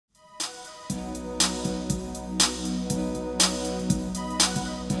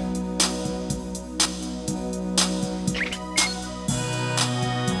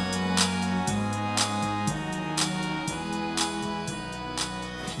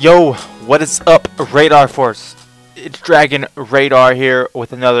Yo, what is up, Radar Force? It's Dragon Radar here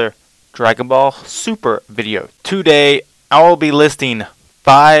with another Dragon Ball Super video. Today, I will be listing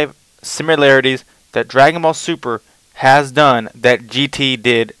 5 similarities that Dragon Ball Super has done that GT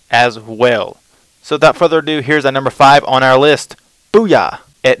did as well. So without further ado, here's our number 5 on our list. Booyah!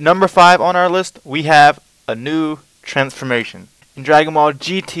 At number 5 on our list, we have a new transformation. In Dragon Ball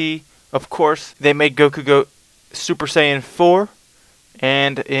GT, of course, they made Goku go Super Saiyan 4.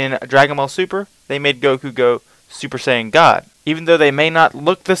 And in Dragon Ball Super, they made Goku go Super Saiyan God. Even though they may not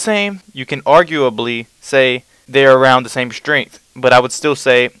look the same, you can arguably say they're around the same strength. But I would still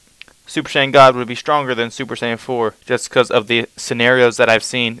say Super Saiyan God would be stronger than Super Saiyan 4 just because of the scenarios that I've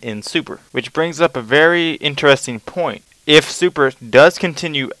seen in Super. Which brings up a very interesting point. If Super does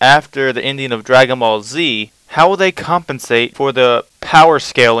continue after the ending of Dragon Ball Z, how will they compensate for the power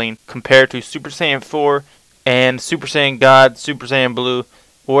scaling compared to Super Saiyan 4 and Super Saiyan God, Super Saiyan Blue,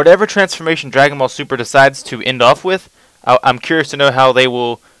 or whatever transformation Dragon Ball Super decides to end off with? I'm curious to know how they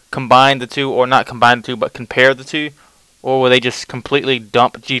will combine the two, or not combine the two, but compare the two, or will they just completely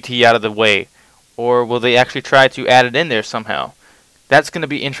dump GT out of the way, or will they actually try to add it in there somehow? That's going to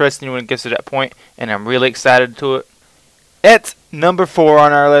be interesting when it gets to that point, and I'm really excited to it. At number 4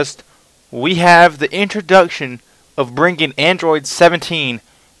 on our list, we have the introduction of bringing Android 17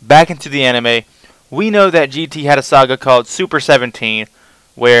 back into the anime. We know that GT had a saga called Super 17,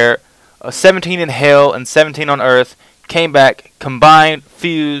 where 17 in Hell and 17 on Earth came back, combined,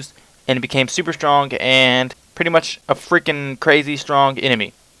 fused, and became super strong and pretty much a freaking crazy strong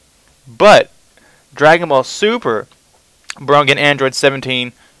enemy. But Dragon Ball Super brought in Android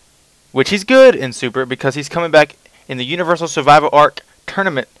 17, which he's good in Super because he's coming back in the Universal Survival Arc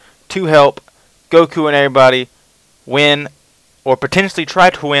tournament to help Goku and everybody win, or potentially try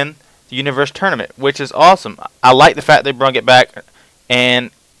to win, the Universe Tournament, which is awesome. I like the fact they brought it back, and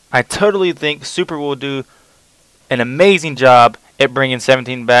I totally think Super will do an amazing job at bringing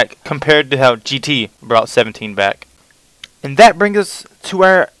 17 back compared to how GT brought 17 back. And that brings us to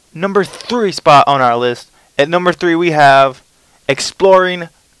our number 3 spot on our list. At number 3 we have Exploring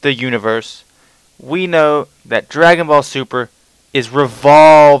the Universe. We know that Dragon Ball Super is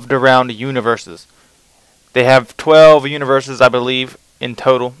revolved around universes. They have 12 universes, I believe, in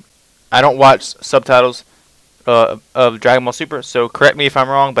total. I don't watch subtitles of Dragon Ball Super, so correct me if I'm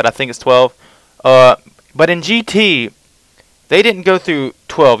wrong, but I think it's 12. But in GT, they didn't go through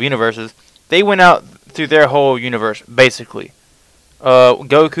 12 universes. They went out through their whole universe, basically.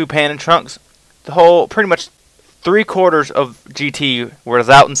 Goku, Pan, and Trunks, the whole, pretty much 3/4 of GT was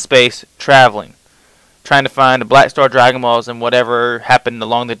out in space, traveling, trying to find the Black Star Dragon Balls and whatever happened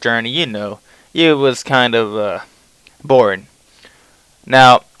along the journey. You know, it was kind of boring.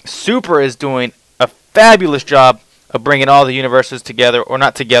 Now, Super is doing a fabulous job of bringing all the universes together, or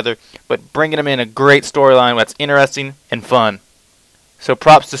not together, but bringing them in a great storyline that's interesting and fun. So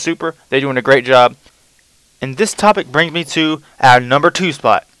props to Super, they're doing a great job. And this topic brings me to our number 2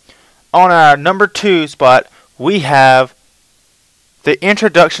 spot. On our number 2 spot, we have the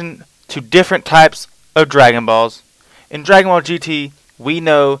introduction to different types of Dragon Balls. In Dragon Ball GT, we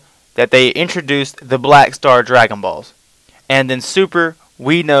know that they introduced the Black Star Dragon Balls. And in Super,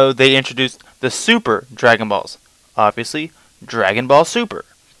 we know they introduced the Super Dragon Balls. Obviously, Dragon Ball Super.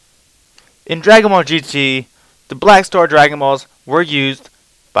 In Dragon Ball GT, the Black Star Dragon Balls were used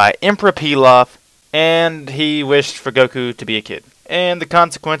by Emperor Pilaf, and he wished for Goku to be a kid. And the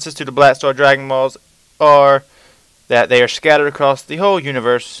consequences to the Black Star Dragon Balls are that they are scattered across the whole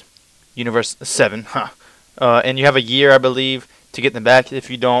universe. Universe 7, and you have a year, I believe, to get them back.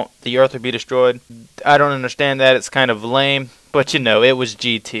 If you don't, the Earth will be destroyed. I don't understand that. It's kind of lame. But you know, it was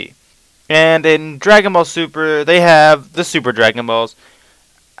GT. And in Dragon Ball Super, they have the Super Dragon Balls.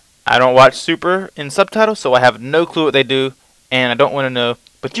 I don't watch Super in subtitles, so I have no clue what they do, and I don't want to know.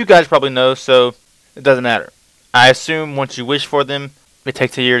 But you guys probably know, so it doesn't matter. I assume once you wish for them, it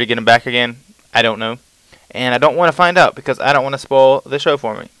takes a year to get them back again. I don't know. And I don't want to find out, because I don't want to spoil the show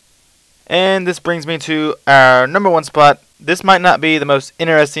for me. And this brings me to our number 1 spot. This might not be the most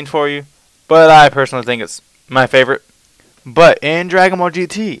interesting for you, but I personally think it's my favorite. But in Dragon Ball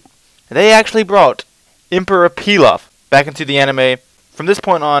GT, they actually brought Emperor Pilaf back into the anime. From this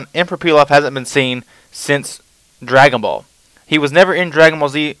point on, Emperor Pilaf hasn't been seen since Dragon Ball. He was never in Dragon Ball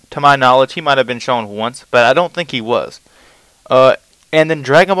Z, to my knowledge. He might have been shown once, but I don't think he was. And in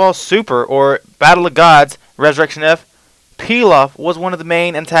Dragon Ball Super, or Battle of Gods, Resurrection F, Pilaf was one of the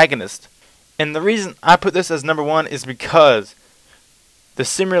main antagonists. And the reason I put this as number 1 is because the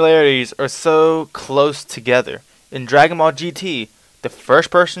similarities are so close together. In Dragon Ball GT, the first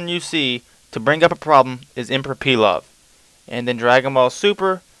person you see to bring up a problem is Emperor Pilaf. And in Dragon Ball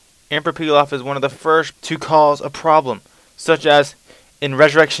Super, Emperor Pilaf is one of the first to cause a problem, such as in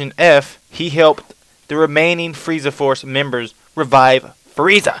Resurrection F, he helped the remaining Frieza Force members revive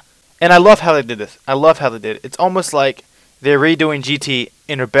Frieza. And I love how they did this. I love how they did it. It's almost like they're redoing GT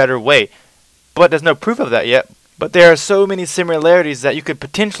in a better way. But there's no proof of that yet. But there are so many similarities that you could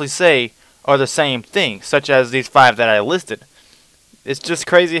potentially say are the same thing, such as these 5 that I listed. It's just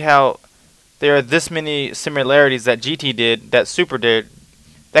crazy how there are this many similarities that GT did, that Super did,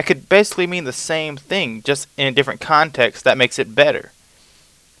 that could basically mean the same thing, just in a different context that makes it better.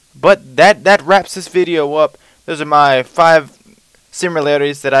 But that wraps this video up. Those are my 5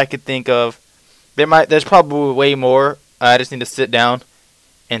 similarities that I could think of. There's probably way more. I just need to sit down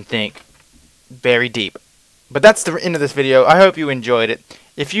and think very deep. But that's the end of this video. I hope you enjoyed it.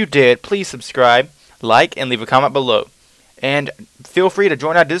 If you did, please subscribe, like, and leave a comment below. And feel free to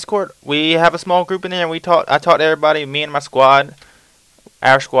join our Discord. We have a small group in there, and I taught everybody, me and my squad,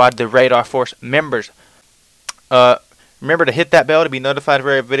 our squad, the Radar Force members. Remember to hit that bell to be notified of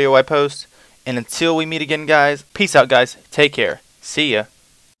every video I post. And until we meet again, guys, peace out, guys. Take care. See ya.